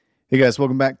Hey guys,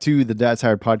 welcome back to the Dad's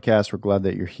Hired podcast. We're glad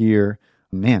that you're here.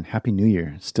 Man, Happy New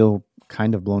Year. Still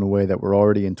kind of blown away that we're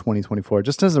already in 2024.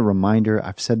 Just as a reminder,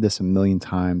 I've said this a million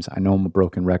times. I know I'm a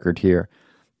broken record here,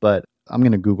 but I'm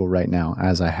going to Google right now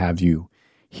as I have you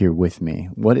here with me.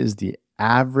 What is the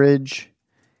average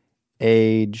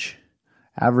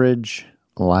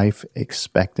life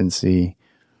expectancy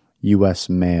U.S.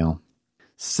 male?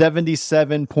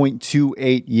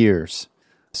 77.28 years.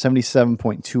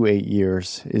 77.28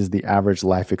 years is the average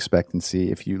life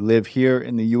expectancy. If you live here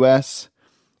in the U.S.,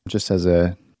 just as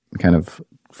a kind of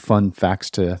fun facts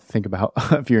to think about,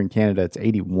 if you're in Canada, it's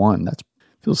 81. That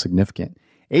feels significant.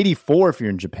 84 if you're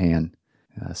in Japan.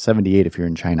 78 if you're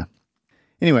in China.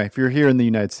 Anyway, if you're here in the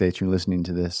United States, you're listening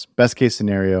to this, best case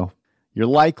scenario, you're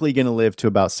likely going to live to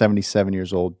about 77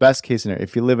 years old. Best case scenario,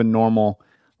 if you live a normal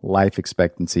life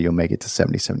expectancy, you'll make it to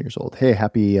 77 years old. Hey,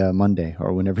 happy Monday,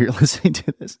 or whenever you're listening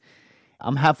to this.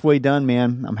 I'm halfway done,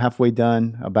 man. I'm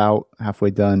about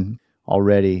halfway done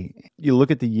already. You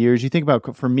look at the years, you think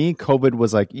about, for me, COVID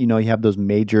was like, you have those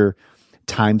major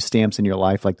timestamps in your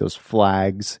life, like those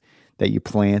flags that you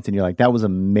plant, and you're like, that was a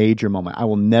major moment. I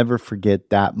will never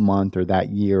forget that month or that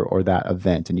year or that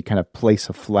event. And you kind of place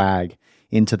a flag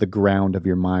into the ground of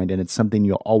your mind, and it's something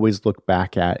you'll always look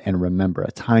back at and remember,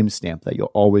 a timestamp that you'll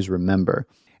always remember.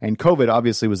 And COVID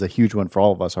obviously was a huge one for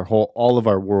all of us. All of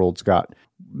our worlds got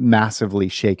massively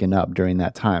shaken up during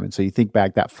that time. And so you think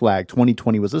back, that flag,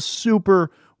 2020 was a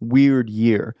super weird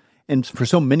year. And for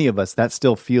so many of us,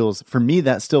 for me,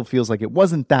 that still feels like it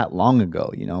wasn't that long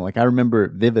ago. Like I remember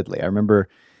it vividly. I remember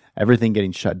everything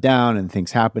getting shut down and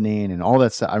things happening and all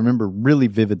that stuff. I remember really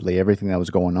vividly everything that was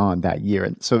going on that year.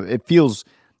 And so it feels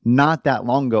not that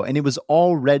long ago. And it was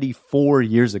already 4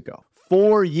 years ago.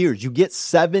 4 years. You get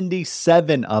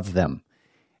 77 of them.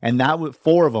 And that was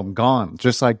 4 of them gone.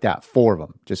 Just like that. 4 of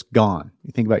them just gone.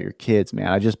 You think about your kids, man.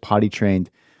 I just potty trained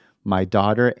my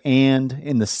daughter, and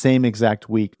in the same exact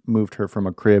week moved her from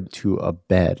a crib to a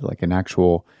bed, like an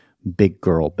actual big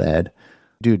girl bed.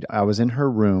 Dude, I was in her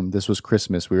room. This was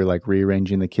Christmas. We were like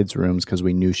rearranging the kids' rooms because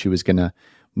we knew she was going to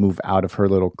move out of her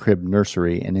little crib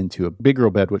nursery and into a big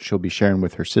girl bed, which she'll be sharing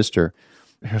with her sister.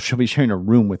 She'll be sharing a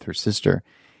room with her sister.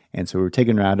 And so we were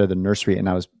taking her out of the nursery, and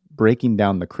I was breaking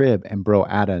down the crib, and bro,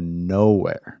 out of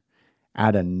nowhere,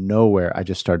 I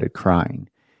just started crying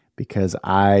because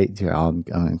I'm going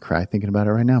to cry thinking about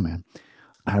it right now, man.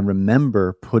 I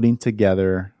remember putting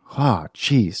together,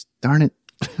 darn it.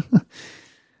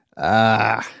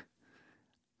 I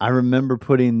remember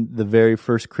putting the very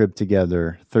first crib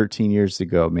together 13 years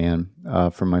ago, man,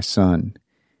 for my son.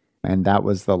 And that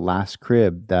was the last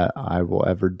crib that I will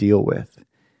ever deal with.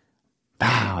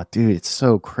 Dude, it's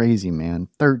so crazy, man.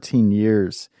 13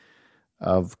 years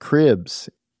of cribs.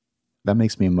 That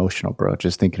makes me emotional, bro,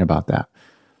 just thinking about that.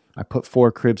 I put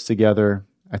 4 cribs together.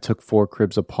 I took 4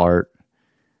 cribs apart.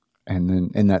 And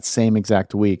then in that same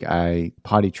exact week, I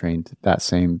potty trained that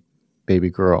same baby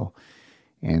girl.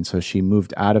 And so she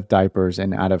moved out of diapers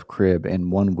and out of crib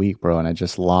in 1 week, bro. And I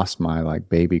just lost my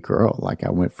baby girl. Like I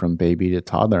went from baby to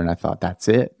toddler, and I thought, that's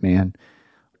it, man.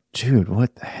 Dude,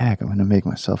 what the heck? I'm going to make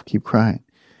myself keep crying.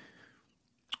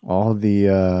 All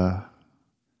the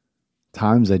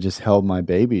times I just held my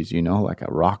babies, like I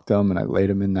rocked them and I laid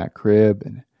them in that crib.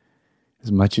 And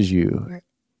as much as you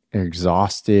are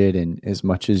exhausted and as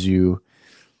much as you're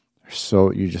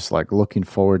just like looking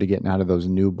forward to getting out of those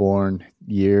newborn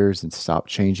years and stop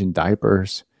changing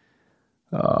diapers.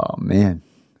 Oh, man.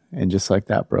 And just like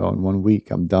that, bro, in 1 week,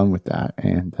 I'm done with that.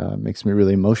 And it makes me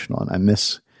really emotional. And I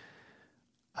miss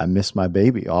my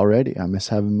baby already. I miss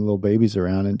having little babies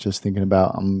around and just thinking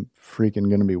about I'm freaking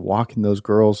going to be walking those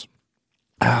girls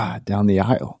down the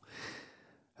aisle.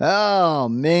 Oh,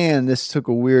 man, this took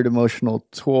a weird emotional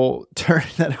turn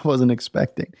that I wasn't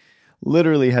expecting.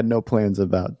 Literally had no plans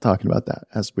about talking about that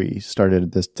as we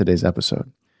started today's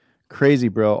episode. Crazy,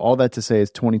 bro. All that to say is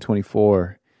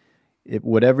 2024.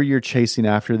 Whatever you're chasing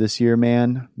after this year,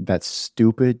 man, that's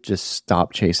stupid. Just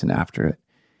stop chasing after it.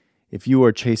 If you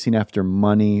are chasing after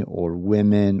money or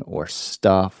women or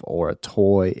stuff or a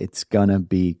toy, it's gonna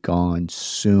be gone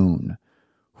soon.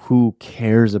 Who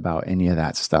cares about any of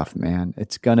that stuff, man?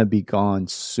 It's gonna be gone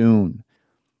soon.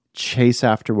 Chase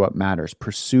after what matters.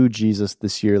 Pursue Jesus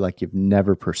this year like you've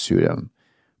never pursued him.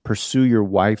 Pursue your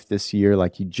wife this year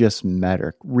like you just met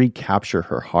her. Recapture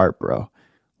her heart, bro.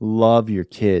 Love your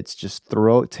kids. Just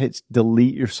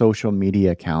delete your social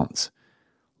media accounts.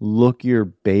 Look your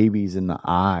babies in the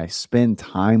eye. Spend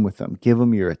time with them. Give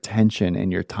them your attention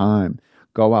and your time.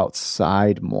 Go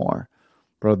outside more.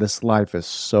 Bro, this life is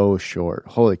so short.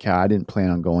 Holy cow, I didn't plan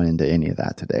on going into any of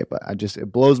that today, but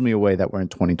it blows me away that we're in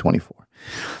 2024.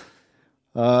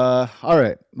 All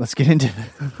right, let's get into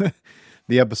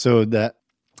the episode that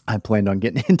I planned on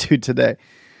getting into today.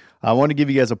 I want to give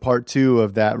you guys a part 2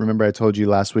 of that. Remember, I told you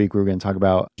last week we were going to talk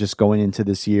about just going into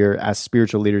this year as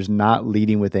spiritual leaders, not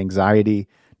leading with anxiety,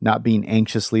 not being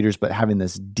anxious leaders, but having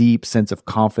this deep sense of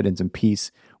confidence and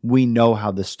peace. We know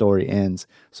how this story ends.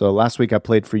 So last week I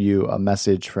played for you a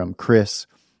message from Chris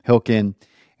Hilkin.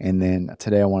 And then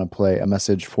today I want to play a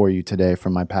message for you today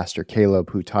from my pastor Kaleb,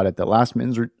 who taught at the last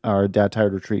Dad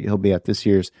Tired retreat. He'll be at this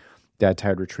year's Dad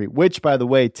Tired retreat, which, by the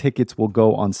way, tickets will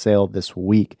go on sale this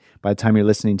week. By the time you're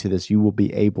listening to this, you will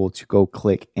be able to go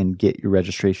click and get your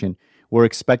registration. We're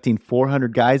expecting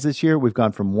 400 guys this year. We've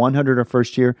gone from 100 our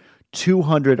first year,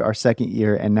 200 our second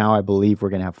year, and now I believe we're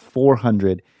going to have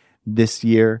 400 this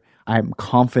year. I'm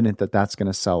confident that that's going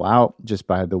to sell out just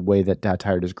by the way that Dad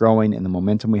Tired is growing and the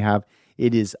momentum we have.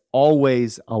 It is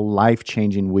always a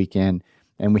life-changing weekend,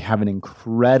 and we have an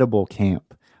incredible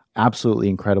camp. Absolutely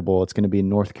incredible. It's going to be in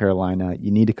North Carolina. You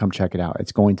need to come check it out.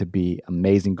 It's going to be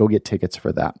amazing. Go get tickets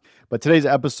for that. But today's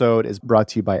episode is brought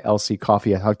to you by LC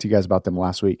Coffee. I talked to you guys about them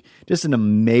last week. Just an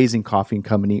amazing coffee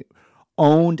company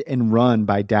owned and run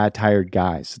by Dad Tired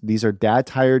guys. These are Dad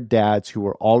Tired dads who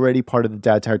were already part of the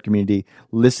Dad Tired community,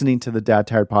 listening to the Dad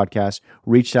Tired podcast,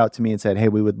 reached out to me and said, hey,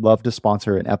 we would love to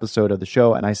sponsor an episode of the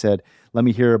show. And I said, let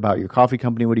me hear about your coffee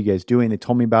company. What are you guys doing? They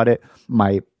told me about it.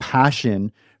 My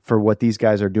passion for what these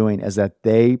guys are doing is that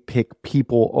they pick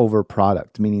people over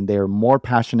product, meaning they are more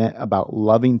passionate about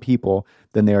loving people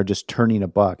than they are just turning a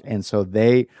buck. And so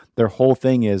their whole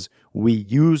thing is we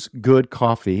use good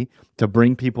coffee to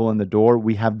bring people in the door.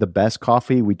 We have the best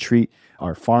coffee. We treat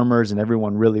our farmers and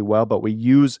everyone really well, but we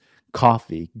use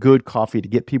coffee, good coffee, to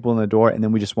get people in the door. And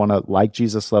then we just want to, like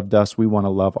Jesus loved us, we want to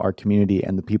love our community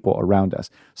and the people around us.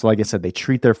 So like I said, they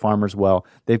treat their farmers well.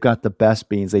 They've got the best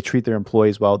beans. They treat their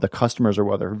employees well. The customers are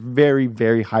well. They're very,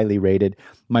 very highly rated.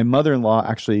 My mother-in-law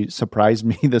actually surprised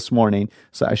me this morning.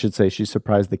 So I should say she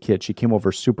surprised the kids. She came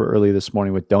over super early this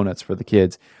morning with donuts for the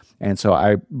kids. And so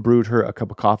I brewed her a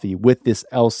cup of coffee with this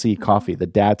LC coffee, the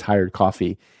Dad Tired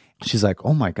coffee. She's like,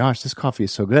 oh my gosh, this coffee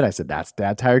is so good. I said, that's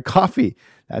Dad Tired coffee.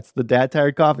 That's the Dad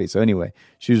Tired coffee. So anyway,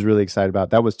 she was really excited about it.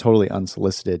 That was totally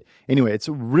unsolicited. Anyway, it's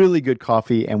a really good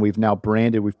coffee, and we've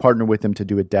partnered with them to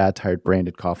do a Dad Tired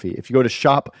branded coffee. If you go to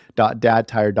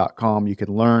shop.dadtired.com, you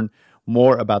can learn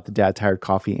more about the Dad Tired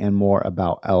coffee and more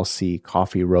about LC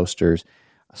Coffee Roasters.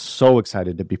 So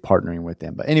excited to be partnering with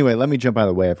them. But anyway, let me jump out of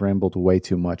the way. I've rambled way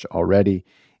too much already.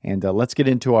 And let's get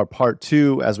into our part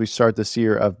 2 as we start this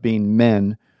year of being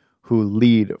men who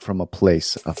lead from a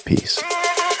place of peace.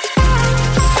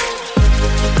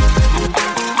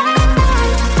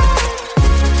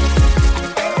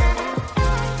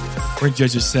 We're in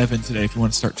Judges 7 today if you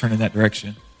want to start turning that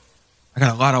direction. I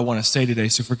got a lot I want to say today,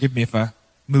 so forgive me if I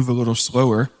move a little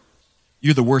slower.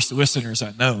 You're the worst listeners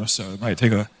I know, so it might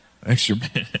take an extra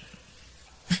minute.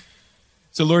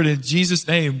 So Lord, in Jesus'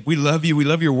 name, we love you. We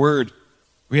love your word.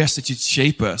 We ask that you'd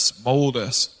shape us, mold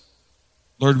us.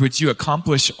 Lord, would you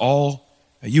accomplish all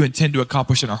that you intend to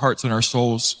accomplish in our hearts and our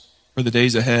souls for the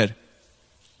days ahead?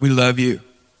 We love you.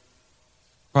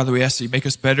 Father, we ask that you make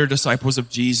us better disciples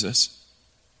of Jesus.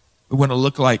 We want to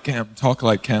look like him, talk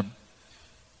like him,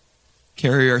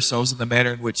 carry ourselves in the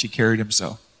manner in which he carried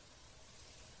himself.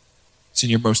 It's in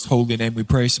your most holy name we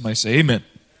pray. Somebody say amen.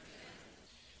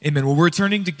 Amen. Well, we're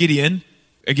turning to Gideon,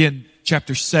 again,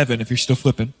 chapter 7, if you're still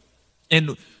flipping.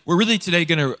 And we're really today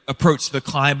going to approach the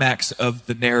climax of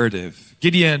the narrative.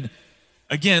 Gideon,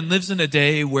 again, lives in a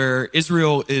day where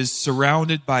Israel is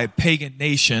surrounded by pagan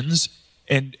nations.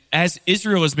 And as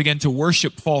Israel has begun to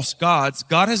worship false gods,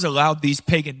 God has allowed these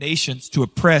pagan nations to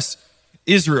oppress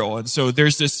Israel. And so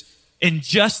there's this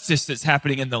injustice that's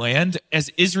happening in the land as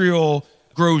Israel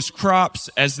grows crops,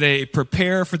 as they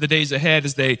prepare for the days ahead,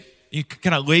 as they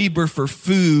kind of labor for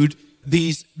food.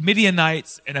 These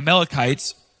Midianites and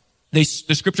Amalekites, the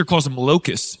scripture calls them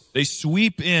locusts. They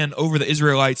sweep in over the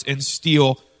Israelites and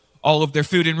steal all of their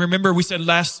food. And remember, we said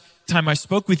last time I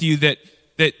spoke with you that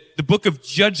the book of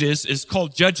Judges is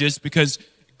called Judges because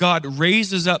God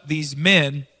raises up these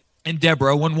men and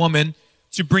Deborah, one woman,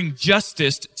 to bring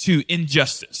justice to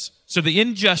injustice. So the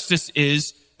injustice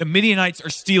is the Midianites are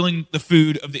stealing the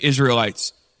food of the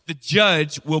Israelites. The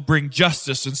judge will bring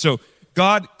justice. And so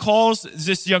God calls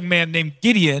this young man named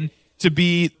Gideon to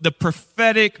be the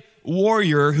prophetic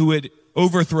warrior who would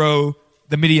overthrow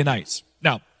the Midianites.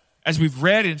 Now, as we've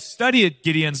read and studied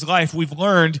Gideon's life, we've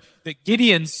learned that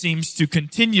Gideon seems to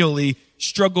continually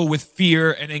struggle with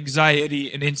fear and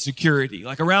anxiety and insecurity.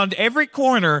 Like around every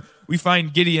corner, we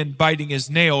find Gideon biting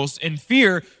his nails, and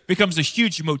fear becomes a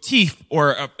huge motif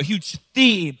or a huge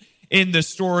theme in the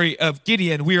story of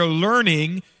Gideon. We are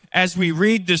learning as we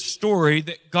read this story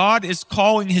that God is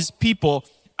calling his people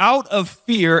out of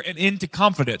fear and into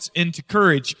confidence, into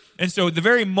courage. And so the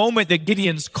very moment that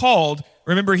Gideon's called,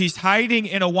 remember, he's hiding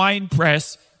in a wine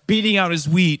press, beating out his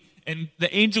wheat, and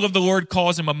the angel of the Lord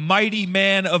calls him a mighty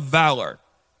man of valor.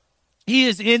 He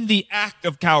is in the act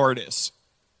of cowardice.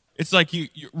 It's like you're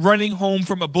running home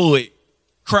from a bully,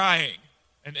 crying,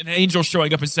 and an angel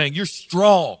showing up and saying, "You're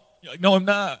strong." You're like, "No, I'm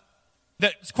not."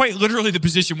 That's quite literally the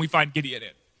position we find Gideon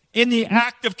in the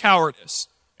act of cowardice.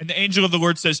 And the angel of the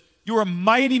Lord says, "You're a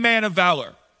mighty man of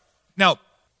valor." Now,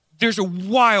 there's a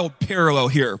wild parallel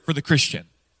here for the Christian,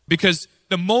 because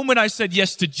the moment I said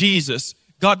yes to Jesus,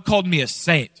 God called me a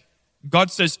saint.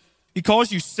 God says, he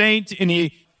calls you saint, and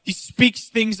he speaks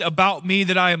things about me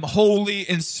that I am holy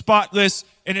and spotless.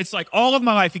 And it's like all of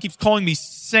my life, he keeps calling me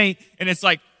saint. And it's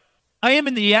like, I am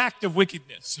in the act of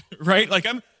wickedness, right? Like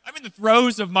I'm in the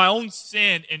throes of my own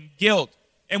sin and guilt.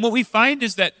 And what we find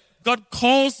is that God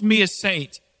calls me a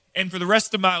saint. And for the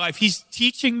rest of my life, he's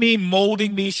teaching me,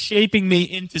 molding me, shaping me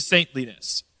into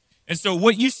saintliness. And so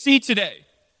what you see today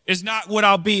is not what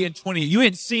I'll be in 20 years. You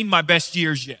ain't seen my best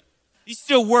years yet. He's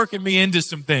still working me into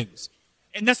some things.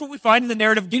 And that's what we find in the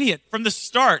narrative of Gideon. From the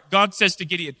start, God says to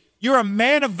Gideon, "You're a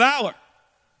man of valor."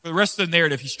 For the rest of the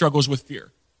narrative, he struggles with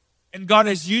fear. And God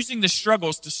is using the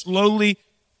struggles to slowly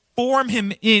form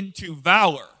him into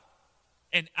valor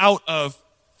and out of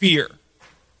fear.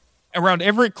 Around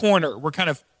every corner, we're kind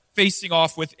of facing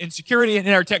off with insecurity. And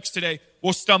in our text today,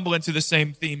 we'll stumble into the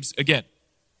same themes again.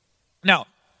 Now,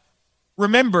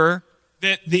 remember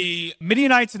that the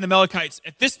Midianites and the Amalekites,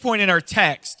 at this point in our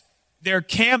text, they're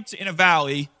camped in a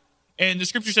valley, and the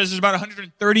scripture says there's about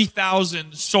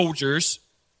 130,000 soldiers,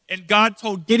 and God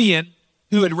told Gideon,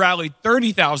 who had rallied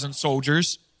 30,000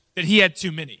 soldiers, that he had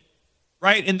too many,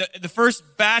 right? And the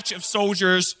first batch of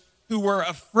soldiers who were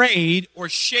afraid or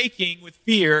shaking with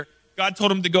fear, God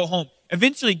told him to go home.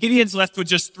 Eventually, Gideon's left with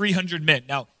just 300 men.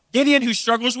 Now, Gideon, who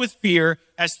struggles with fear,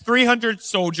 has 300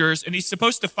 soldiers, and he's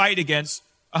supposed to fight against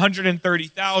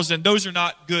 130,000. Those are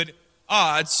not good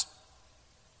odds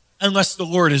unless the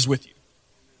Lord is with you.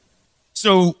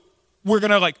 So we're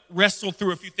going to wrestle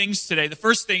through a few things today. The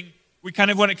first thing we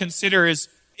kind of want to consider is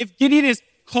if Gideon is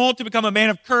called to become a man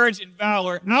of courage and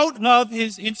valor out of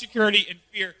his insecurity and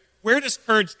fear, where does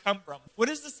courage come from? What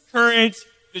is this courage,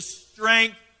 this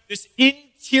strength, this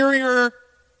interior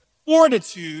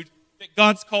fortitude that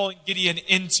God's calling Gideon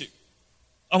into?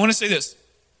 I want to say this.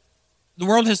 The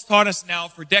world has taught us now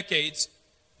for decades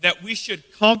that we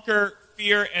should conquer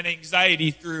fear and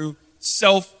anxiety through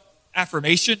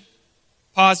self-affirmation,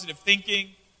 positive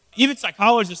thinking. Even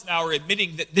psychologists now are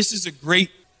admitting that this is a great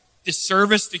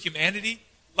disservice to humanity.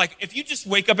 Like, if you just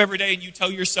wake up every day and you tell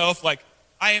yourself,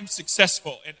 I am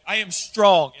successful, and I am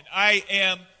strong, and I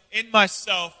am in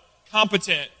myself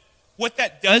competent, what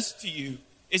that does to you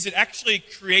is it actually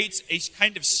creates a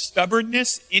kind of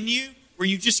stubbornness in you where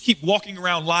you just keep walking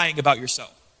around lying about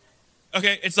yourself.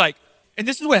 Okay? It's like, and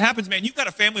this is what happens, man. You've got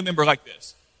a family member like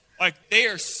this. They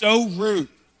are so rude.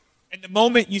 And the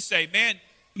moment you say, "Man,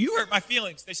 you hurt my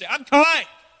feelings," they say, "I'm kind.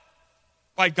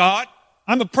 By God,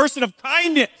 I'm a person of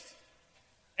kindness."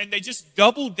 And they just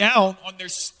double down on their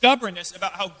stubbornness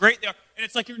about how great they are. And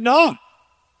it's like, you're not.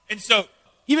 And so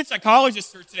even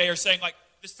psychologists here today are saying,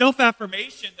 the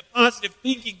self-affirmation, the positive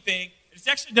thinking thing, it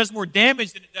actually does more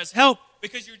damage than it does help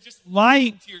because you're just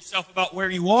lying to yourself about where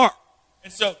you are.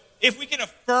 And so if we can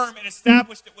affirm and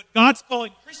establish that what God's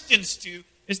calling Christians to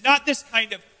is not this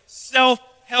kind of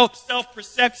self-help,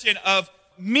 self-perception of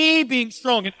me being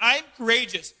strong and I'm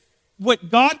courageous. What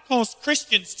God calls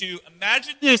Christians to,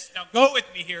 imagine this, now go with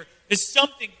me here, is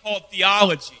something called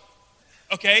theology.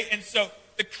 Okay? And so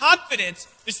the confidence,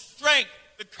 the strength,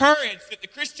 the courage that the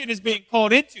Christian is being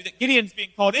called into, that Gideon's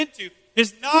being called into,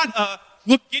 is not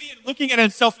Gideon looking at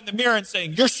himself in the mirror and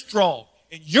saying, "You're strong,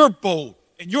 and you're bold,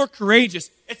 and you're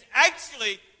courageous." It's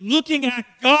actually looking at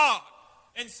God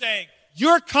and saying,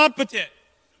 "You're competent,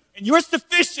 and you're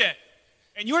sufficient,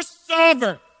 and you're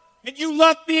sovereign, and you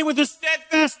love me with a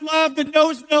steadfast love that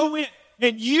knows no end,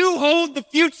 and you hold the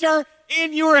future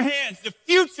in your hands. The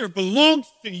future belongs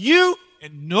to you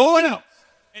and no one else."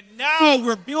 And now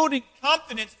we're building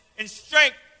confidence and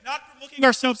strength, not from looking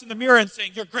ourselves in the mirror and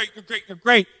saying, "You're great, you're great, you're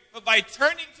great," but by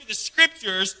turning to the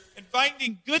scriptures and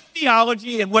finding good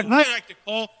theology and what I like to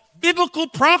call biblical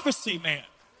prophecy, man.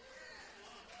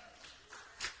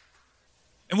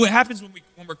 And what happens when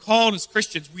we're called as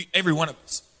Christians, every one of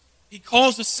us, he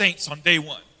calls us saints on day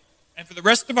one. And for the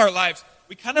rest of our lives,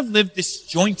 we kind of live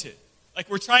disjointed.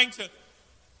 We're trying to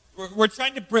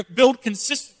build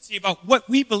consistency about what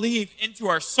we believe into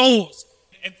our souls.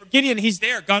 And for Gideon, he's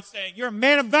there. God's saying, you're a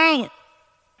man of valor.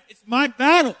 It's my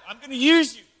battle. I'm going to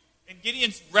use you. And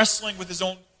Gideon's wrestling with his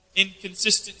own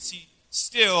inconsistency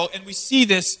still. And we see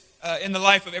this in the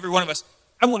life of every one of us.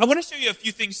 I want to show you a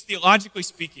few things, theologically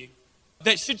speaking,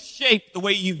 that should shape the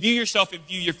way you view yourself and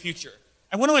view your future.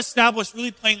 I want to establish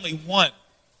really plainly, one,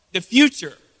 the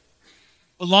future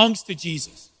belongs to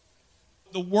Jesus.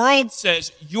 The world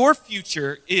says your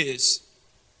future is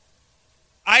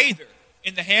either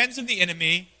in the hands of the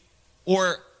enemy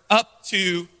or up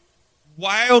to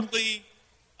wildly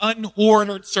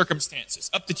unordered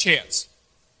circumstances, up to chance.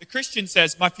 The Christian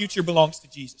says, my future belongs to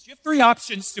Jesus. You have three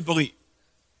options to believe.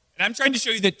 And I'm trying to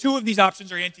show you that two of these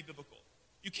options are anti-biblical.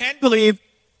 You can believe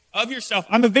of yourself,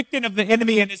 I'm a victim of the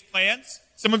enemy and his plans.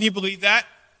 Some of you believe that.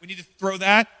 We need to throw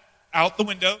that out the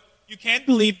window. You can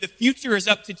believe the future is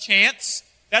up to chance.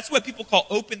 That's what people call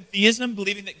open theism,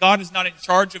 believing that God is not in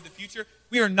charge of the future.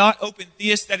 We are not open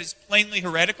theists. That is plainly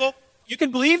heretical. You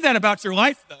can believe that about your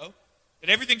life, though, that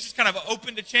everything's just kind of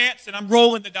open to chance and I'm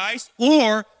rolling the dice.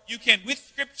 Or you can, with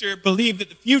Scripture, believe that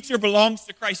the future belongs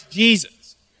to Christ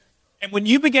Jesus. And when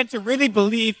you begin to really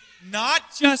believe, not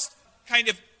just kind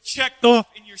of checked off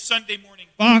in your Sunday morning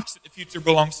box that the future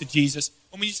belongs to Jesus,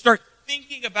 when you start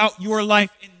thinking about your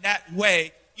life in that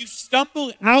way, you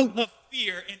stumble out of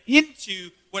fear and into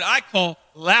what I call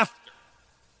laughter.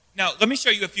 Now, let me show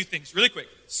you a few things really quick.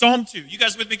 Psalm 2. You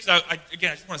guys with me? Because I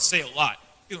just want to say a lot.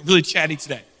 I'm feeling really chatty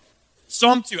today.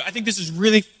 Psalm 2. I think this is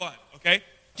really fun, okay?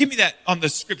 Give me that on the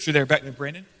scripture there back there,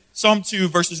 Brandon. Psalm 2,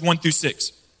 verses 1 through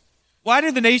 6. Why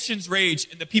do the nations rage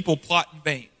and the people plot in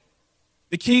vain?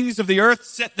 The kings of the earth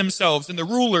set themselves, and the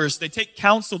rulers, they take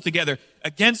counsel together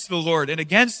against the Lord and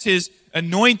against his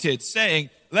anointed, saying,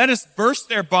 let us burst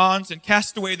their bonds and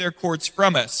cast away their cords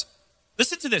from us.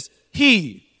 Listen to this.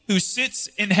 He who sits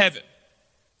in heaven,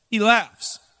 he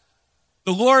laughs.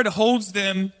 The Lord holds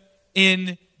them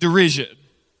in derision.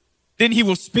 Then he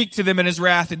will speak to them in his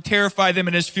wrath and terrify them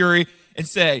in his fury and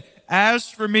say, as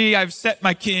for me, I've set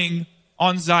my king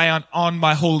on Zion, on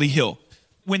my holy hill.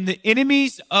 When the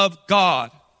enemies of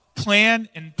God plan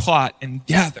and plot and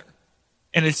gather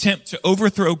and attempt to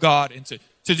overthrow God and to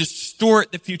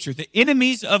distort the future, the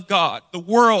enemies of God, the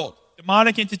world,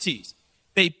 demonic entities,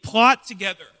 they plot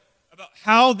together about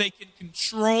how they can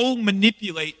control,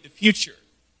 manipulate the future.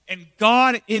 And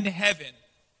God in heaven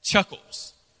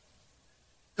chuckles.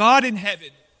 God in heaven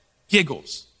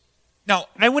giggles. Now,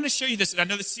 I want to show you this, and I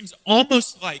know this seems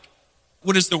almost like,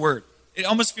 what is the word? It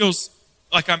almost feels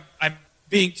like I'm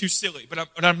being too silly, but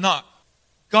I'm not.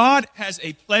 God has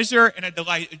a pleasure and a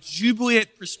delight, a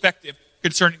jubilant perspective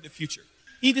concerning the future.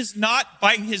 He does not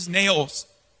bite his nails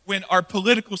when our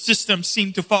political systems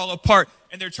seem to fall apart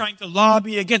and they're trying to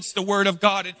lobby against the word of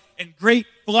God, and great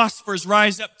philosophers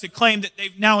rise up to claim that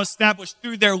they've now established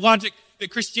through their logic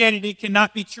that Christianity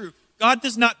cannot be true. God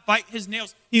does not bite his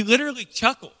nails. He literally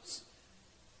chuckles.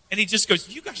 And he just goes,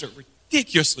 you guys are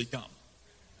ridiculously dumb.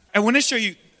 I want to show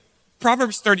you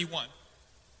Proverbs 31.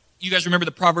 You guys remember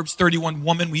the Proverbs 31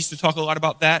 woman? We used to talk a lot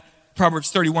about that.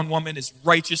 Proverbs 31 woman is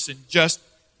righteous and just.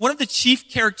 One of the chief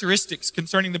characteristics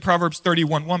concerning the Proverbs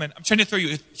 31 woman, I'm trying to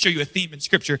show you a theme in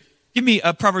Scripture. Give me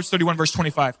Proverbs 31, verse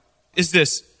 25. Is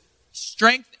this: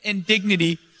 strength and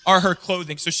dignity are her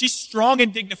clothing. So she's strong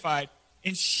and dignified,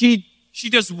 and she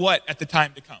does what at the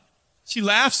time to come? She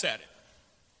laughs at it.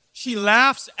 She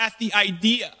laughs at the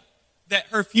idea that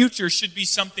her future should be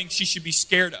something she should be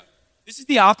scared of. This is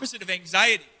the opposite of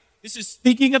anxiety. This is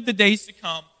thinking of the days to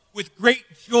come with great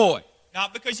joy.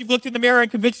 Not because you've looked in the mirror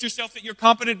and convinced yourself that you're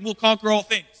competent and will conquer all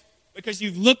things. Because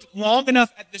you've looked long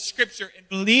enough at the Scripture and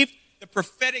believed the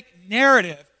prophetic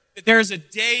narrative that there is a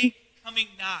day coming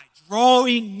nigh,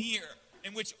 drawing near,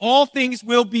 in which all things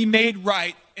will be made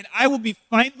right, and I will be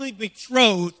finally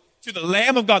betrothed to the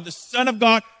Lamb of God, the Son of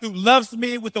God, who loves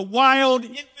me with a wild,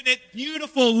 infinite,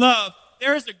 beautiful love.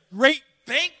 There is a great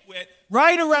banquet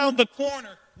right around the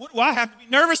corner. What do I have to be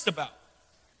nervous about?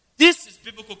 This is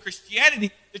biblical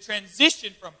Christianity, the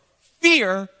transition from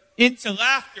fear into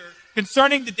laughter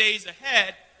concerning the days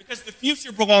ahead, because the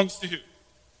future belongs to who?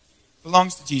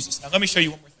 Belongs to Jesus. Now, let me show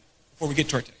you one more thing before we get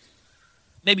to our text.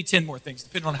 Maybe 10 more things,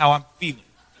 depending on how I'm feeling.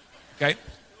 Okay?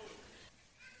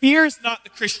 Fear is not the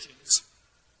Christians.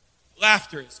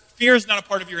 Laughter is. Fear is not a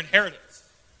part of your inheritance.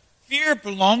 Fear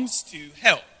belongs to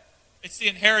hell. It's the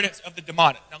inheritance of the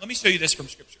demonic. Now, let me show you this from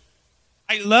Scripture.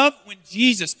 I love when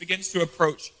Jesus begins to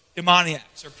approach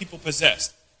demoniacs or people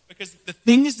possessed, because the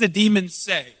things the demons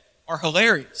say are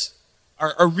hilarious,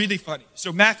 are really funny.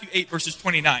 So Matthew 8, verses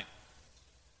 29.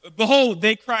 Behold,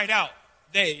 they cried out,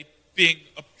 they being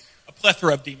a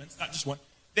plethora of demons, not just one.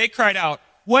 They cried out,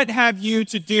 what have you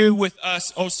to do with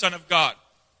us, O Son of God?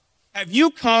 have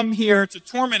you come here to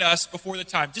torment us before the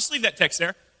time? Just leave that text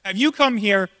there. Have you come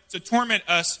here to torment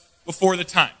us before the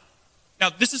time? Now,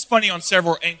 this is funny on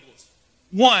several angles.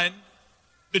 One,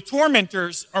 the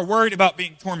tormentors are worried about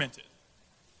being tormented.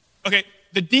 Okay,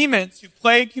 the demons who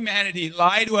plague humanity,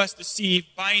 lie to us, deceive,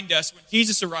 bind us. When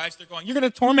Jesus arrives, they're going, you're going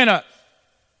to torment us.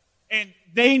 And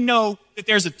they know that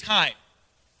there's a time.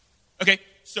 Okay,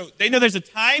 so they know there's a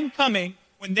time coming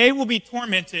when they will be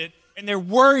tormented, and they're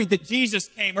worried that Jesus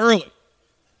came early.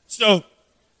 So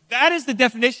that is the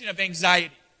definition of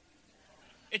anxiety.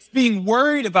 It's being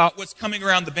worried about what's coming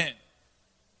around the bend.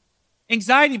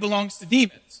 Anxiety belongs to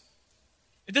demons.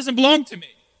 It doesn't belong to me.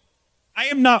 I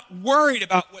am not worried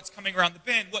about what's coming around the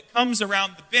bend. What comes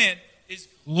around the bend is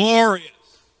glorious.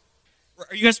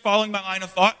 Are you guys following my line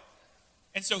of thought?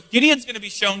 And so Gideon's going to be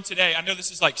shown today. I know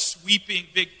this is like sweeping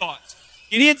big thoughts.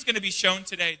 Gideon's going to be shown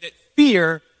today that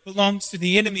fear belongs to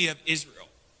the enemy of Israel.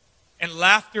 And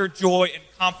laughter, joy, and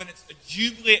confidence, a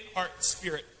jubilant heart and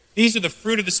spirit, these are the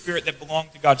fruit of the Spirit that belong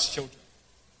to God's children.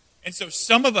 And so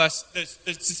some of us, the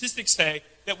statistics say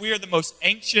that we are the most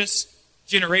anxious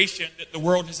generation that the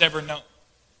world has ever known.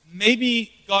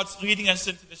 Maybe God's leading us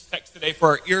into this text today for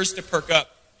our ears to perk up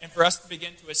and for us to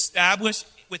begin to establish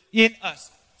within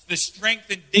us the strength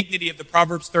and dignity of the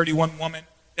Proverbs 31 woman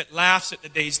that laughs at the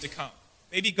days to come.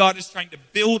 Maybe God is trying to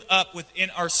build up within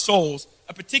our souls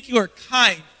a particular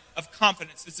kind of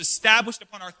confidence that's established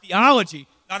upon our theology,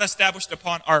 not established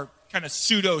upon our kind of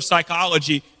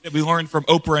pseudo-psychology that we learned from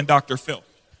Oprah and Dr. Phil.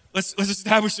 Let's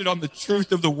establish it on the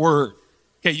truth of the Word.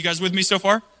 Okay, you guys with me so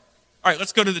far? All right,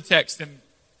 let's go to the text, and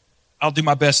I'll do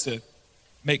my best to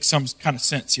make some kind of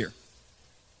sense here.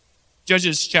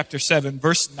 Judges chapter 7,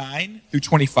 verse 9 through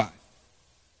 25.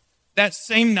 That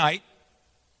same night,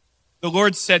 the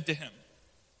Lord said to him,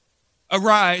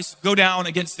 "Arise, go down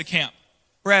against the camp,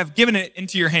 for I have given it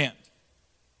into your hand.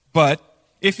 But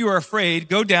if you are afraid,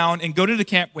 go down and go to the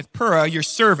camp with Purah, your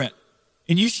servant,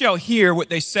 and you shall hear what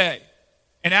they say.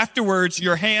 And afterwards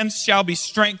your hands shall be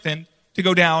strengthened to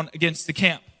go down against the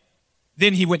camp."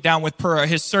 Then he went down with Purah,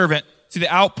 his servant, to the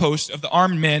outpost of the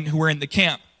armed men who were in the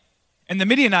camp. And the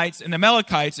Midianites and the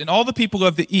Amalekites and all the people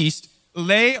of the east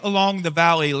lay along the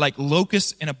valley like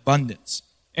locusts in abundance.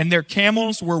 And their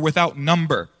camels were without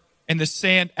number, and the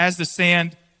sand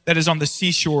that is on the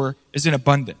seashore is in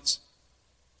abundance.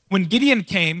 When Gideon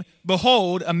came,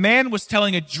 behold, a man was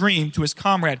telling a dream to his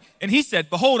comrade. And he said,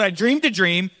 "Behold, I dreamed a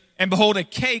dream, and behold, a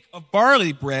cake of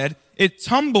barley bread. It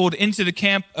tumbled into the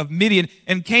camp of Midian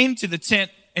and came to the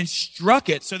tent and struck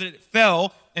it so that it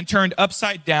fell and turned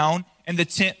upside down, and the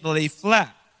tent lay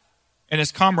flat." And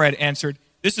his comrade answered,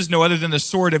 "This is no other than the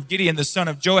sword of Gideon, the son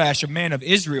of Joash, a man of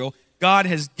Israel. God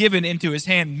has given into his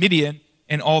hand Midian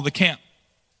and all the camp."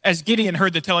 As Gideon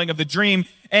heard the telling of the dream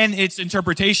and its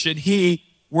interpretation, he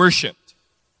worshipped.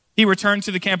 He returned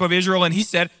to the camp of Israel and he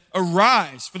said,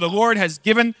 "Arise, for the Lord has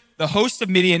given the host of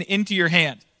Midian into your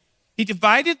hand." He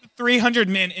divided the 300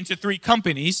 men into 3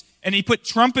 companies, and he put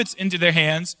trumpets into their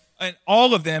hands, and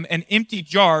all of them, and empty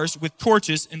jars with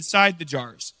torches inside the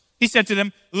jars. He said to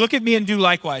them, "Look at me and do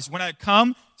likewise. When I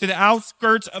come to the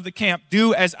outskirts of the camp,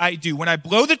 do as I do. When I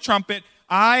blow the trumpet,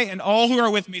 I and all who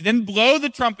are with me, then blow the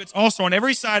trumpets also on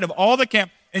every side of all the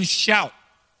camp and shout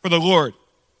for the Lord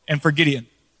and for Gideon."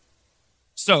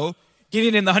 So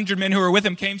Gideon and the 100 men who were with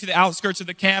him came to the outskirts of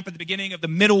the camp at the beginning of the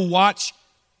middle watch,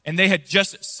 and they had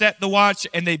just set the watch,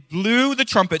 and they blew the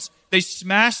trumpets. They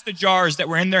smashed the jars that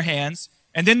were in their hands,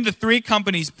 and then the 3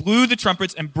 companies blew the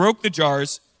trumpets and broke the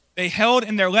jars. They held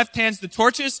in their left hands the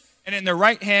torches, and in their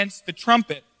right hands the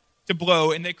trumpet to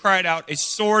blow, and they cried out, "A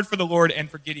sword for the Lord and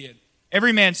for Gideon."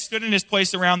 Every man stood in his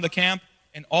place around the camp,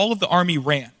 and all of the army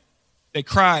ran. They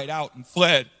cried out and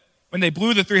fled. When they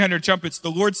blew the 300 trumpets, the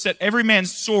Lord set every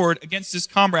man's sword against his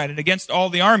comrade and against all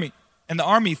the army. And the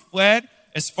army fled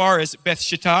as far as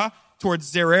Beth-shittah, towards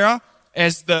Zerah,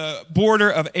 as the border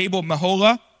of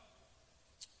Abel-Meholah,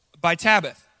 by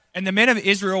Tabbath. And the men of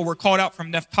Israel were called out from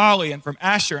Naphtali and from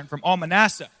Asher and from all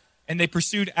Manasseh, and they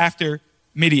pursued after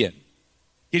Midian.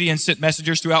 Gideon sent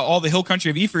messengers throughout all the hill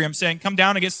country of Ephraim, saying, "Come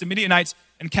down against the Midianites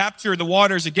and capture the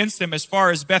waters against them as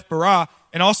far as Beth-barah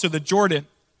and also the Jordan."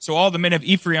 So all the men of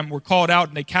Ephraim were called out,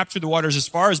 and they captured the waters as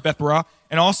far as Beth-barah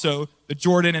and also the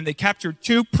Jordan, and they captured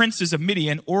 2 princes of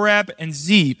Midian, Oreb and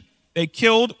Zeb. They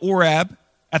killed Oreb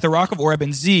at the rock of Oreb,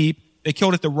 and Zeb they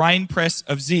killed at the wine press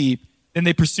of Zeb. Then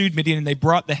they pursued Midian, and they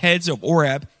brought the heads of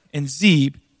Oreb and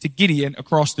Zeb to Gideon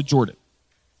across the Jordan.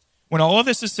 When all of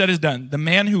this is said and done, the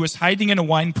man who was hiding in a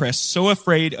winepress, so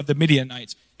afraid of the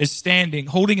Midianites, is standing,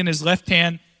 holding in his left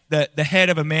hand the head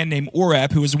of a man named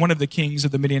Oreb, who was one of the kings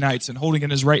of the Midianites, and holding in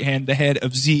his right hand the head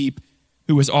of Zeb,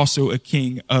 who was also a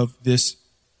king of this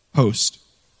host.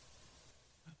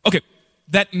 Okay,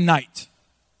 that night,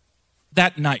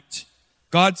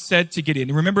 God said to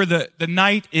Gideon, remember the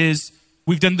night is,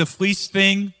 we've done the fleece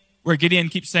thing where Gideon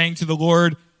keeps saying to the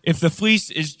Lord, if the fleece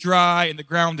is dry and the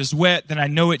ground is wet, then I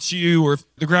know it's you. Or if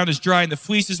the ground is dry and the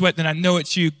fleece is wet, then I know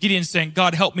it's you. Gideon's saying,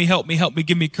 God, help me,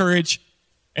 give me courage.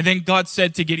 And then God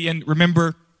said to Gideon,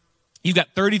 remember, you got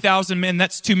 30,000 men,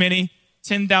 that's too many.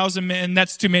 10,000 men,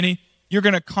 that's too many. You're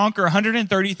going to conquer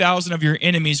 130,000 of your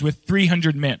enemies with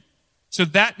 300 men. So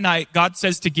that night, God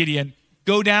says to Gideon,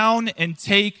 go down and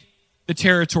take the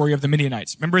territory of the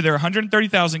Midianites. Remember, there are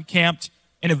 130,000 camped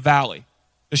in a valley.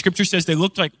 The scripture says they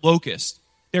looked like locusts.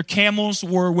 Their camels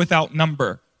were without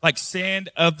number, like sand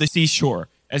of the seashore.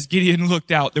 As Gideon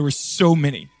looked out, there were so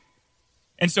many.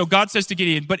 And so God says to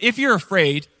Gideon, but if you're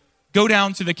afraid, go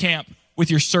down to the camp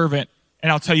with your servant,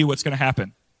 and I'll tell you what's going to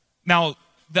happen. Now,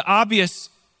 the obvious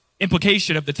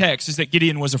implication of the text is that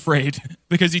Gideon was afraid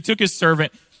because he took his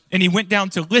servant and he went down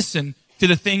to listen to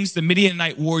the things the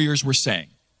Midianite warriors were saying.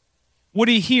 What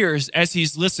he hears as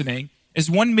he's listening is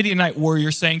one Midianite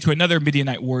warrior saying to another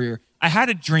Midianite warrior, I had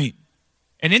a dream.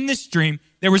 And in this dream,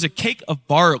 there was a cake of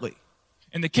barley.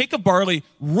 And the cake of barley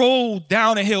rolled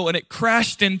down a hill and it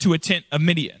crashed into a tent of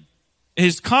Midian.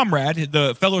 His comrade,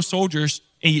 the fellow soldiers,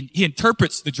 he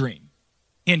interprets the dream.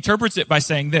 He interprets it by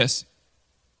saying this,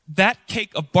 that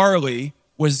cake of barley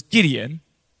was Gideon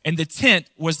and the tent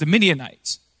was the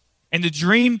Midianites. And the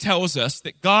dream tells us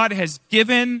that God has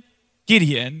given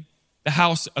Gideon the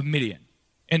house of Midian.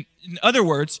 And in other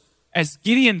words, as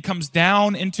Gideon comes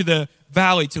down into the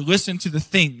valley to listen to the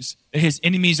things that his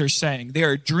enemies are saying, they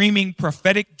are dreaming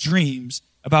prophetic dreams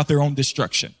about their own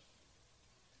destruction.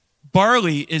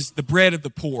 Barley is the bread of the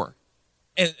poor.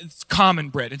 And it's common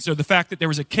bread. And so the fact that there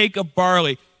was a cake of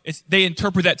barley, they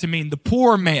interpret that to mean the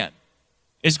poor man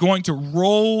is going to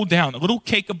roll down. A little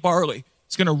cake of barley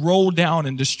is going to roll down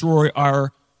and destroy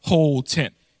our whole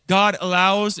tent. God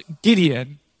allows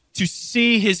Gideon to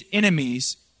see his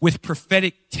enemies with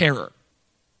prophetic terror.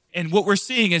 And what we're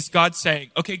seeing is God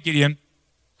saying, okay, Gideon,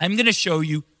 I'm going to show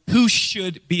you who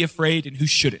should be afraid and who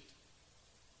shouldn't.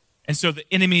 And so the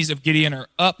enemies of Gideon are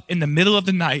up in the middle of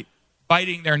the night,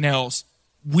 biting their nails.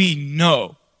 We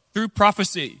know through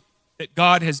prophecy that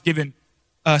God has given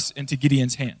us into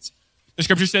Gideon's hands. The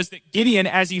scripture says that Gideon,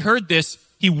 as he heard this,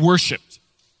 he worshiped.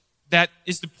 That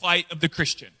is the plight of the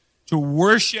Christian, to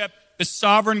worship the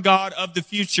sovereign God of the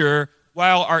future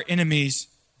while our enemies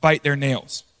bite their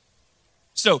nails.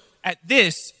 So at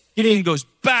this, Gideon goes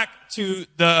back to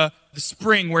the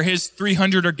spring where his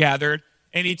 300 are gathered,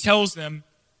 and he tells them,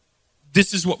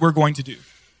 this is what we're going to do.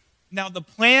 Now, the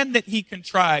plan that he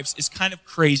contrives is kind of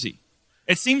crazy.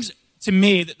 It seems to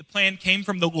me that the plan came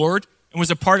from the Lord and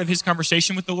was a part of his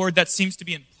conversation with the Lord. That seems to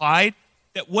be implied,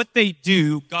 that what they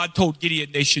do, God told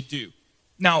Gideon they should do.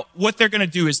 Now, what they're going to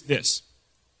do is this.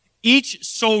 Each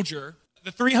soldier,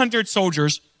 the 300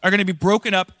 soldiers, are going to be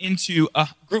broken up into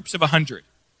groups of 100.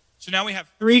 So now we have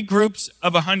 3 groups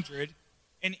of 100,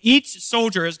 and each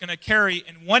soldier is going to carry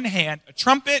in one hand a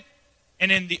trumpet,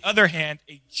 and in the other hand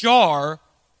a jar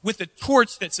with a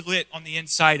torch that's lit on the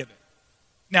inside of it.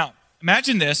 Now,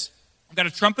 imagine this. I've got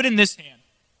a trumpet in this hand.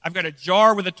 I've got a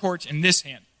jar with a torch in this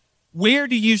hand. Where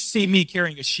do you see me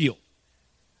carrying a shield?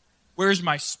 Where's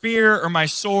my spear or my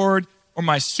sword or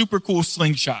my super cool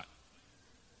slingshot?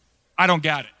 I don't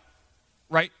got it,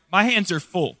 right? My hands are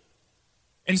full.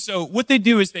 And so what they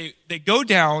do is they go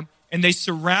down and they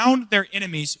surround their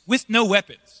enemies with no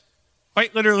weapons.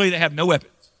 Quite literally, they have no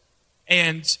weapons.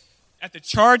 And at the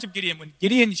charge of Gideon, when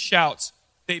Gideon shouts,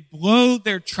 they blow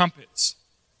their trumpets.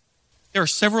 There are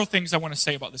several things I want to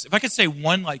say about this. If I could say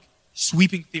one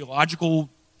sweeping theological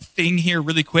thing here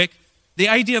really quick. The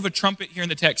idea of a trumpet here in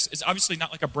the text is obviously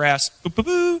not like a brass boo, boo,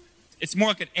 boo. It's more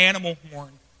like an animal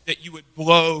horn that you would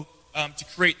blow to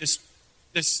create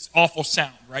this awful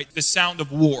sound, right? The sound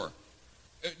of war.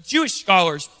 Jewish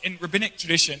scholars in rabbinic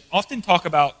tradition often talk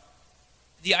about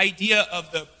the idea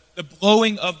of the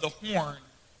blowing of the horn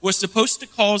was supposed to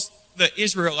cause the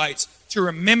Israelites to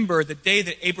remember the day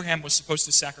that Abraham was supposed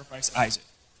to sacrifice Isaac.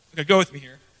 Okay, go with me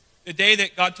here. The day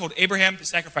that God told Abraham to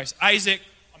sacrifice Isaac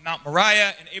on Mount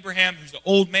Moriah, and Abraham, who's the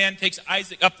old man, takes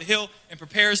Isaac up the hill and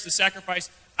prepares to sacrifice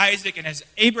Isaac. And as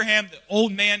Abraham, the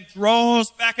old man,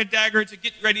 draws back a dagger to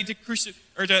get ready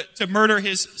to murder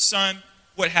his son,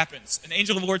 what happens? An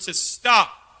angel of the Lord says,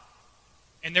 "Stop!"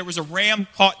 And there was a ram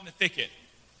caught in the thicket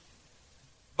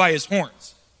by his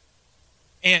horns.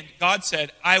 And God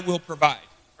said, "I will provide."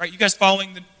 Right? You guys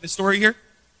following the story here?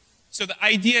 So the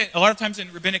idea, a lot of times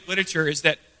in rabbinic literature, is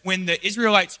that when the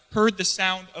Israelites heard the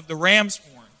sound of the ram's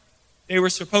horn, they were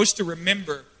supposed to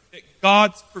remember that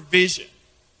God's provision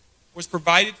was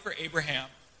provided for Abraham,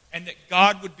 and that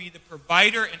God would be the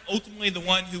provider and ultimately the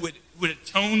one who would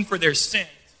atone for their sins.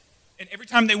 And every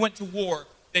time they went to war,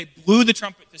 they blew the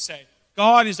trumpet to say,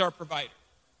 God is our provider.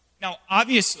 Now,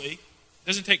 obviously, it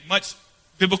doesn't take much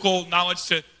biblical knowledge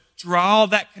to draw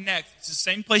that connect. It's the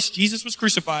same place Jesus was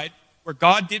crucified, where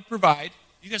God did provide.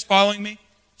 You guys following me?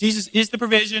 Jesus is the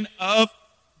provision of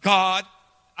God.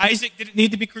 Isaac didn't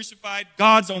need to be crucified.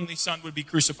 God's only son would be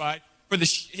crucified. For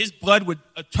his blood would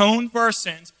atone for our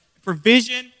sins.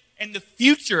 Provision and the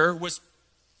future was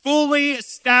fully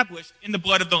established in the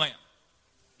blood of the Lamb.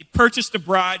 He purchased a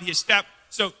bride.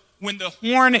 So when the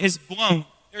horn is blown,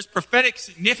 there's prophetic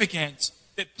significance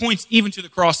that points even to the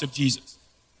cross of Jesus.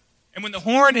 And when the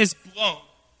horn is blown,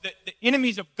 the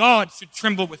enemies of God should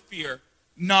tremble with fear,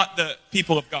 not the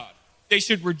people of God. They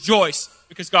should rejoice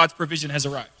because God's provision has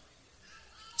arrived.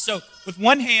 So with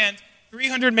one hand,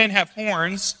 300 men have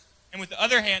horns, and with the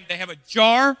other hand, they have a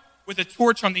jar with a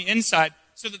torch on the inside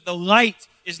so that the light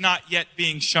is not yet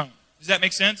being shown. Does that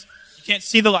make sense? You can't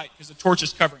see the light because the torch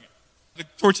is covering it.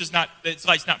 Its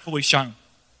light's not fully shown.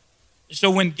 So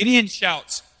when Gideon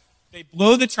shouts, they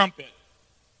blow the trumpet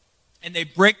and they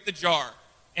break the jar.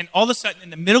 And all of a sudden, in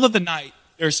the middle of the night,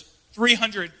 there's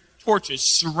 300 torches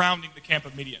surrounding the camp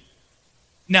of Midian.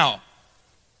 Now,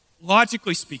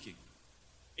 logically speaking,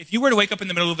 if you were to wake up in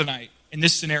the middle of the night in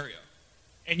this scenario,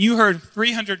 and you heard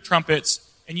 300 trumpets,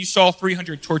 and you saw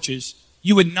 300 torches,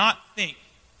 you would not think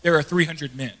there are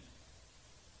 300 men.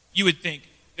 You would think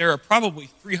there are probably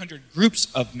 300 groups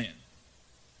of men,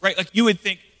 right? Like you would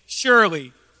think,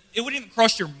 surely, it wouldn't even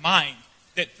cross your mind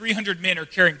that 300 men are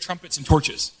carrying trumpets and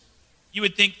torches. You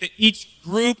would think that each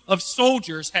group of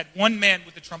soldiers had one man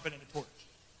with a trumpet and a torch.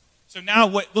 So now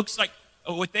what looks like,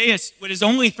 what is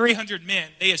only 300 men,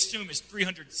 they assume is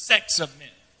 300 sects of men.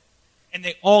 And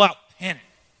they all out panic.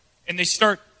 And they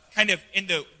start kind of in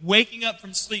the waking up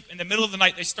from sleep in the middle of the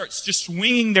night, they start just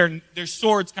swinging their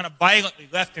swords kind of violently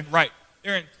left and right.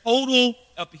 They're in total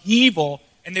upheaval,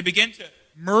 and they begin to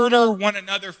murder one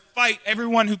another, fight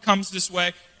everyone who comes this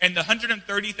way, and the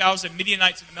 130,000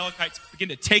 Midianites and Amalekites begin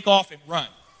to take off and run.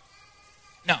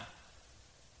 Now,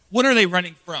 what are they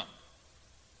running from?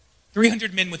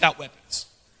 300 men without weapons.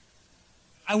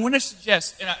 I want to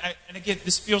suggest, and again,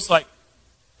 this feels like,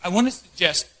 I want to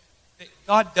suggest that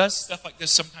God does stuff like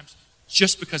this sometimes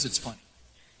just because it's funny.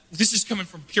 This is coming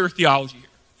from pure theology here.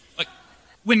 Like,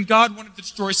 when God wanted to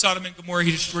destroy Sodom and Gomorrah,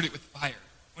 he destroyed it with fire.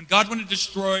 When God wanted to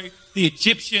destroy the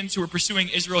Egyptians who were pursuing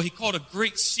Israel, he called a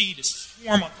great sea to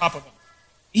swarm on top of them.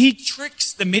 He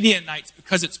tricks the Midianites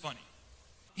because it's funny.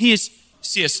 He is,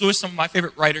 C.S. Lewis, some of my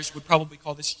favorite writers would probably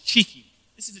call this cheeky.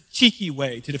 This is a cheeky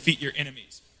way to defeat your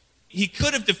enemies. He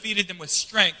could have defeated them with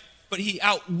strength, but he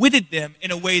outwitted them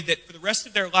in a way that for the rest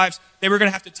of their lives, they were going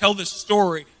to have to tell this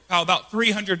story how about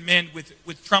 300 men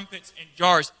with trumpets and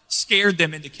jars scared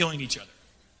them into killing each other.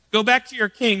 Go back to your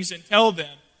kings and tell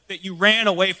them that you ran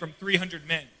away from 300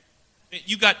 men. That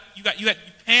you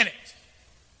panicked.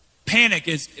 Panic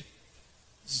is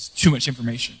too much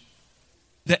information.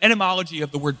 The etymology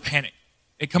of the word panic,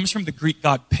 it comes from the Greek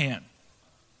god Pan.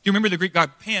 Do you remember the Greek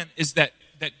god Pan is that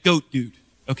goat dude,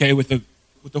 okay, with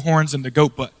the horns and the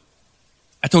goat butt.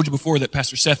 I told you before that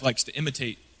Pastor Seth likes to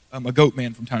imitate a goat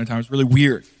man from time to time. It's really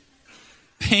weird.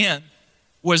 Pan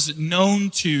was known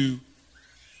to,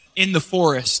 in the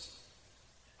forest,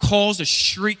 cause a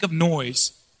shriek of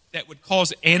noise that would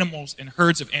cause animals and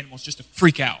herds of animals just to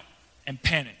freak out and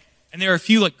panic. And there are a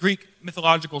few like Greek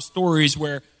mythological stories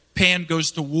where Pan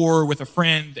goes to war with a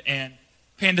friend and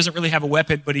Pan doesn't really have a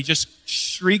weapon, but he just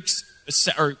shrieks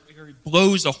or he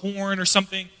blows a horn or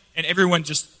something, and everyone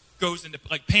just goes into,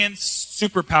 like, Pan's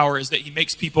superpower is that he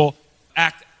makes people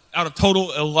act out of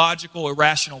total illogical,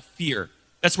 irrational fear.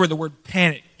 That's where the word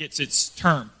panic gets its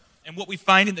term. And what we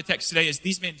find in the text today is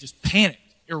these men just panicked.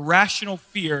 Irrational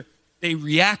fear. They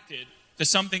reacted to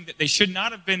something that they should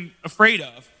not have been afraid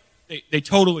of. They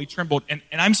totally trembled. And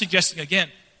I'm suggesting again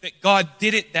that God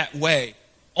did it that way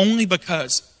only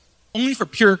for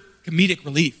pure comedic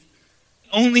relief.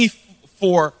 Only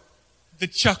for the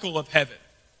chuckle of heaven.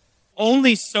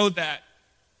 Only so that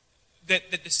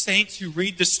the saints who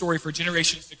read this story for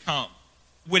generations to come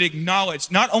would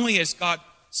acknowledge not only is God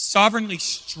sovereignly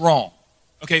strong,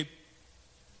 okay,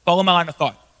 follow my line of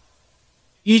thought.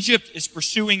 Egypt is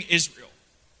pursuing Israel.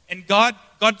 And God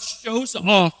shows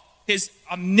off his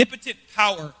omnipotent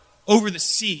power over the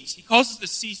seas. He causes the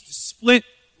seas to split,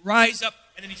 rise up,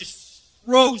 and then he just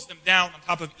throws them down on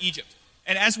top of Egypt.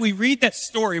 And as we read that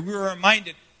story, we were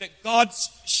reminded that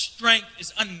God's strength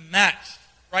is unmatched,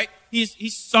 right?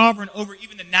 He's sovereign over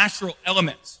even the natural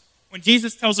elements. When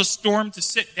Jesus tells a storm to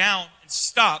sit down and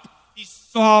stop, he's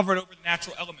sovereign over the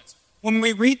natural elements. When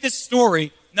we read this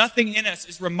story, nothing in us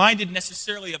is reminded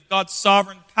necessarily of God's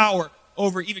sovereign power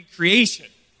over even creation.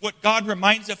 What God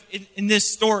reminds us in this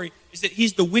story is that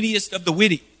he's the wittiest of the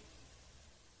witty.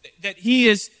 That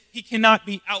he cannot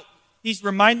be out. He's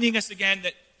reminding us again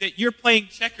that you're playing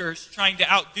checkers trying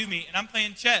to outdo me, and I'm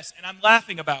playing chess, and I'm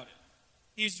laughing about it.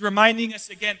 He's reminding us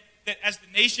again that as the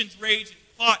nations rage and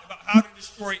plot about how to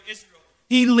destroy Israel,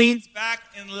 he leans back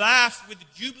and laughs with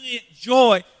jubilant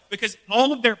joy because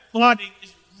all of their plotting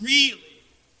is really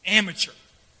amateur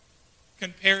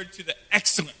compared to the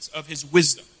excellence of his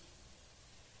wisdom.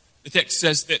 The text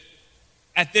says that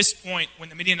at this point, when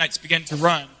the Midianites began to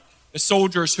run, the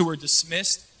soldiers who were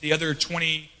dismissed, the other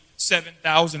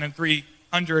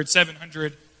 27,300,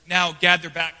 700, now gather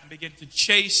back and begin to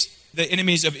chase the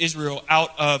enemies of Israel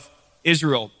out of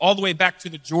Israel, all the way back to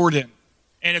the Jordan.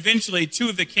 And eventually, two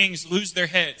of the kings lose their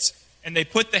heads, and they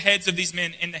put the heads of these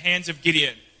men in the hands of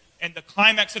Gideon. And the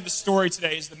climax of the story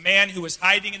today is the man who was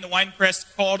hiding in the winepress,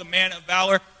 called a man of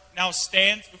valor, now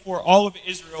stands before all of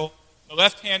Israel. The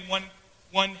left hand,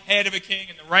 one head of a king,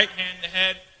 and the right hand, the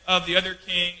head of the other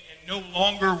king. And no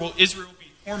longer will Israel be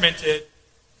tormented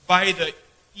by the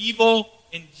evil,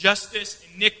 injustice,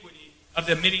 iniquity of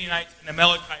the Midianites and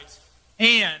Amalekites.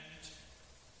 And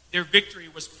their victory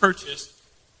was purchased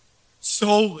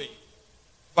solely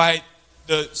by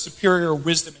the superior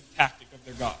wisdom and tactic of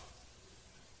their God.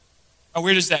 Now,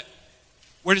 where does that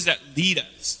lead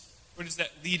us? Where does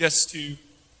that lead us to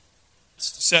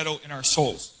settle in our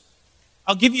souls?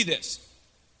 I'll give you this.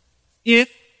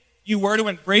 If you were to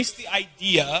embrace the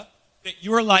idea that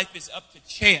your life is up to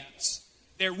chance,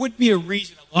 there would be a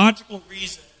logical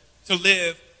reason to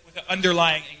live with an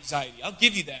underlying anxiety. I'll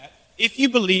give you that. If you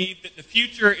believe that the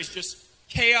future is just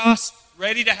chaos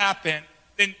ready to happen,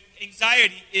 then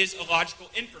anxiety is a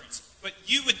logical inference. But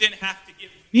you would then have to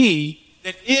give me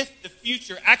that if the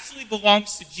future actually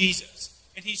belongs to Jesus,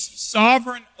 and he's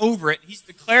sovereign over it, he's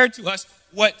declared to us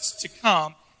what's to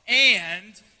come,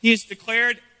 and he has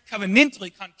declared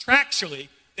covenantally, contractually,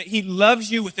 that he loves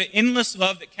you with an endless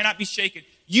love that cannot be shaken,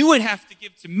 you would have to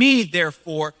give to me,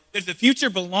 therefore, that if the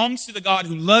future belongs to the God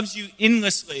who loves you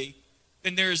endlessly,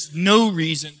 then there is no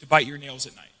reason to bite your nails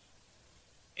at night.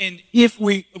 And if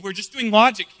we're just doing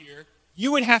logic here,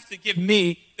 you would have to give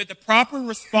me that the proper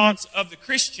response of the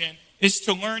Christian is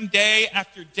to learn day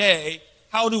after day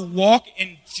how to walk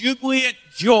in jubilant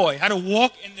joy, how to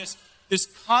walk in this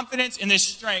confidence and this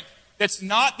strength that's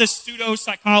not the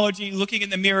pseudo-psychology, looking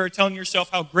in the mirror, telling yourself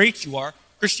how great you are.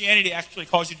 Christianity actually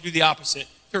calls you to do the opposite,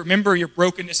 to remember your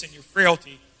brokenness and your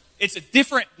frailty. It's a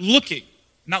different looking.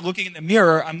 I'm not looking in the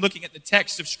mirror. I'm looking at the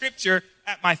text of Scripture,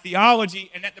 at my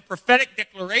theology, and at the prophetic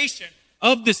declaration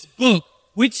of this book,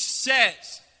 which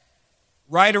says,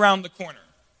 right around the corner,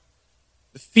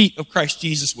 the feet of Christ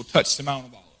Jesus will touch the Mount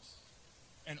of Olives,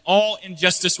 and all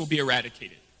injustice will be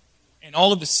eradicated, and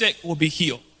all of the sick will be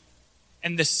healed,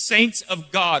 and the saints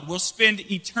of God will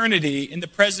spend eternity in the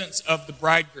presence of the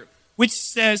bridegroom, which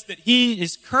says that he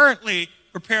is currently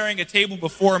preparing a table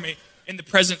before me in the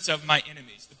presence of my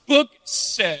enemies. The book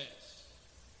says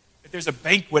that there's a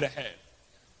banquet ahead.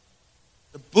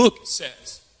 The book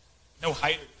says no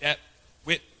height or depth,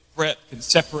 width, breadth can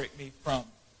separate me from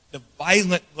the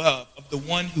violent love of the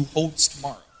one who holds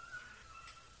tomorrow.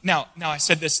 Now I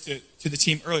said this to the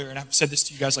team earlier, and I've said this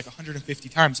to you guys like 150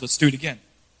 times. Let's do it again.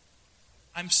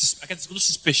 I got this little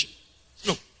suspicion,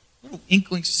 little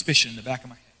inkling suspicion in the back of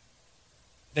my head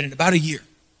that in about a year,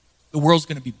 the world's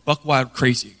going to be buck wild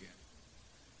crazy again.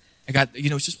 I got,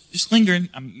 it's just lingering.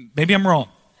 Maybe I'm wrong.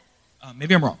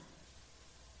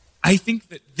 I think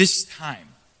that this time,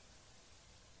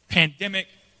 pandemic,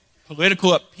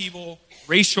 political upheaval,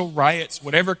 racial riots,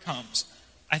 whatever comes,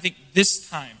 I think this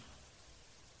time,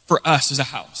 for us as a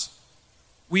house,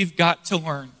 we've got to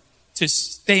learn to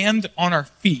stand on our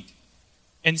feet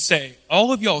and say,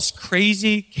 all of y'all's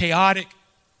crazy, chaotic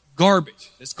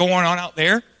garbage that's going on out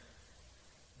there,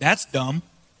 that's dumb.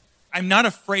 I'm not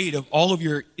afraid of all of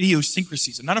your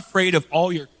idiosyncrasies. I'm not afraid of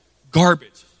all your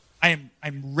garbage. I'm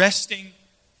resting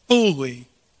fully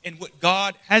in what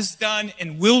God has done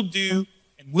and will do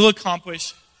and will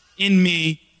accomplish in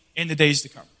me in the days to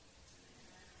come.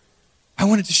 I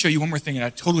wanted to show you one more thing that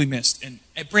I totally missed. And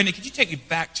Brandon, could you take me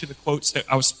back to the quotes that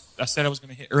I said I was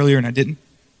going to hit earlier and I didn't?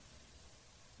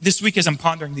 This week as I'm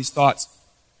pondering these thoughts,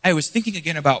 I was thinking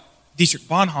again about Dietrich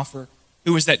Bonhoeffer,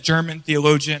 who was that German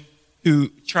theologian who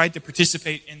tried to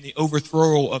participate in the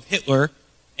overthrow of Hitler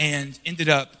and ended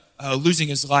up losing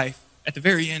his life at the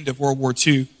very end of World War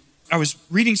II. I was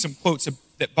reading some quotes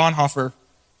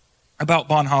about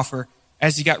Bonhoeffer,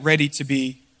 as he got ready to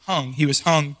be hung. He was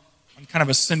hung on kind of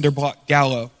a cinder block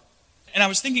gallows. And I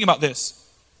was thinking about this.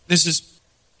 This is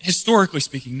historically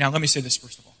speaking. Now, let me say this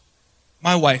first of all.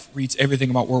 My wife reads everything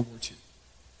about World War II.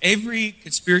 Every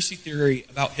conspiracy theory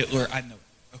about Hitler, I know,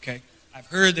 okay? I've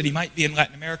heard that he might be in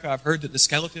Latin America. I've heard that the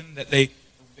skeleton that they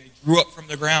drew up from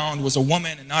the ground was a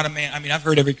woman and not a man. I mean, I've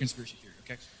heard every conspiracy theory,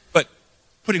 okay? But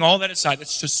putting all that aside,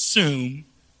 let's just assume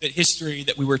that history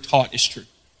that we were taught is true.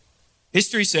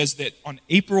 History says that on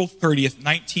April 30th,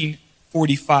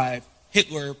 1945,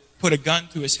 Hitler put a gun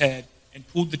to his head and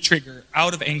pulled the trigger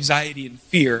out of anxiety and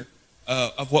fear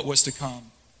of what was to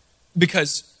come,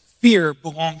 because fear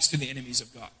belongs to the enemies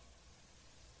of God.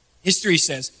 History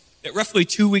says that roughly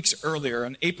 2 weeks earlier,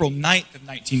 on April 9th of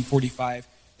 1945,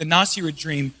 the Nazi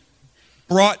regime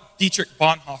brought Dietrich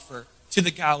Bonhoeffer to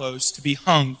the gallows to be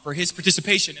hung for his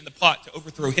participation in the plot to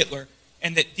overthrow Hitler,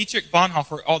 and that Dietrich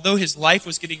Bonhoeffer, although his life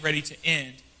was getting ready to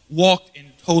end, walked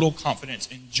in total confidence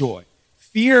and joy.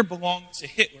 Fear belonged to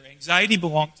Hitler. Anxiety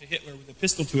belonged to Hitler with a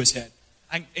pistol to his head.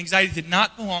 Anxiety did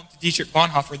not belong to Dietrich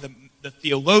Bonhoeffer, the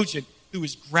theologian who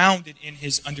was grounded in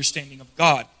his understanding of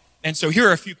God. And so here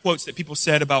are a few quotes that people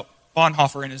said about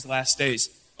Bonhoeffer in his last days.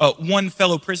 One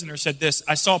fellow prisoner said this: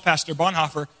 "I saw Pastor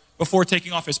Bonhoeffer before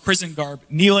taking off his prison garb,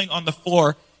 kneeling on the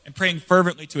floor and praying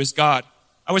fervently to his God.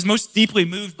 I was most deeply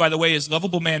moved by the way his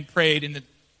lovable man prayed, and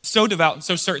so devout and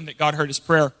so certain that God heard his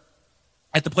prayer.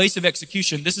 At the place of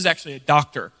execution," this is actually a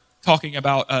doctor talking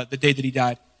about the day that he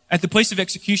died. "At the place of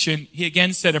execution, he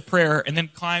again said a prayer and then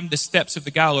climbed the steps of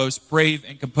the gallows, brave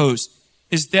and composed.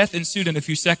 His death ensued in a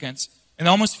few seconds. In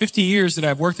almost 50 years that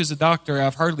I've worked as a doctor,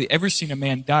 I've hardly ever seen a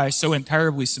man die so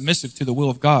entirely submissive to the will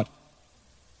of God."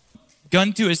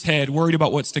 Gun to his head, worried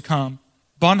about what's to come,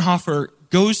 Bonhoeffer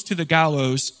goes to the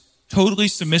gallows, totally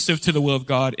submissive to the will of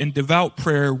God, in devout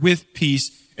prayer with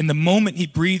peace. And the moment he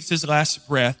breathes his last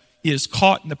breath, he is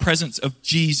caught in the presence of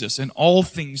Jesus, and all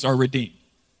things are redeemed.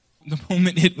 The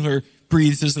moment Hitler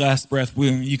breathes his last breath,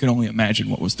 you can only imagine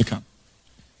what was to come.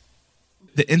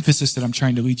 The emphasis that I'm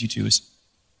trying to lead you to is,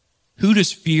 who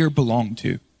does fear belong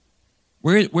to?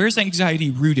 Where's anxiety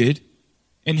rooted,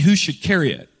 and who should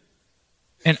carry it?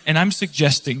 And I'm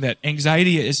suggesting that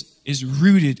anxiety is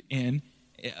rooted in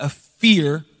a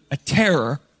fear, a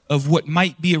terror of what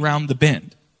might be around the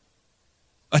bend.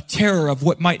 A terror of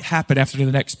what might happen after the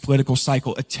next political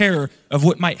cycle. A terror of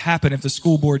what might happen if the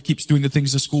school board keeps doing the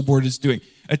things the school board is doing.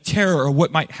 A terror of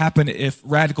what might happen if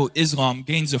radical Islam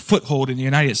gains a foothold in the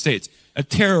United States. A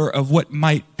terror of what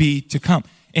might be to come.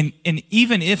 And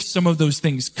even if some of those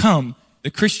things come,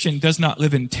 the Christian does not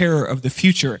live in terror of the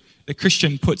future. The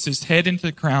Christian puts his head into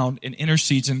the ground and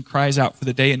intercedes and cries out for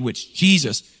the day in which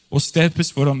Jesus will step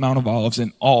his foot on Mount of Olives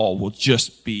and all will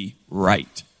just be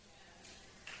right.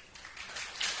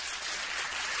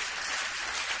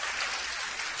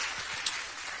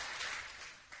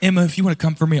 Emma, if you want to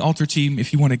come for me, altar team,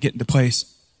 if you want to get into place.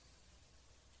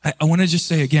 I want to just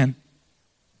say again,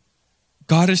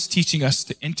 God is teaching us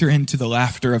to enter into the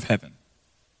laughter of heaven.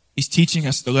 He's teaching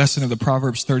us the lesson of the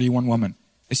Proverbs 31 woman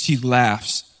as she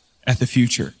laughs at the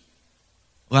future.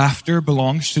 Laughter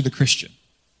belongs to the Christian.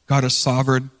 God is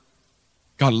sovereign.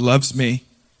 God loves me.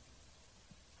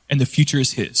 And the future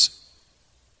is his.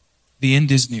 The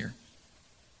end is near.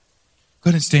 Go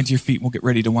ahead and stand to your feet and we'll get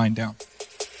ready to wind down.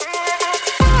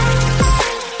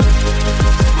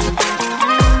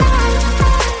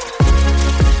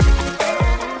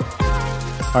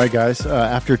 All right, guys,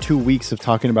 after 2 weeks of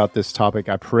talking about this topic,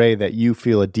 I pray that you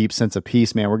feel a deep sense of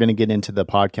peace, man. We're going to get into the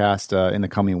podcast in the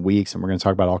coming weeks, and we're going to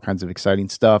talk about all kinds of exciting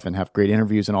stuff and have great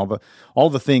interviews and all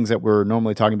the things that we're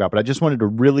normally talking about. But I just wanted to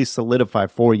really solidify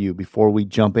for you before we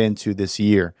jump into this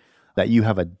year that you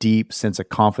have a deep sense of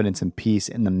confidence and peace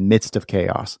in the midst of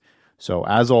chaos. So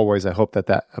as always, I hope that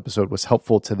episode was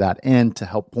helpful to that end, to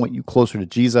help point you closer to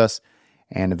Jesus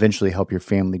and eventually help your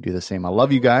family do the same. I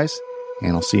love you guys,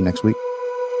 and I'll see you next week.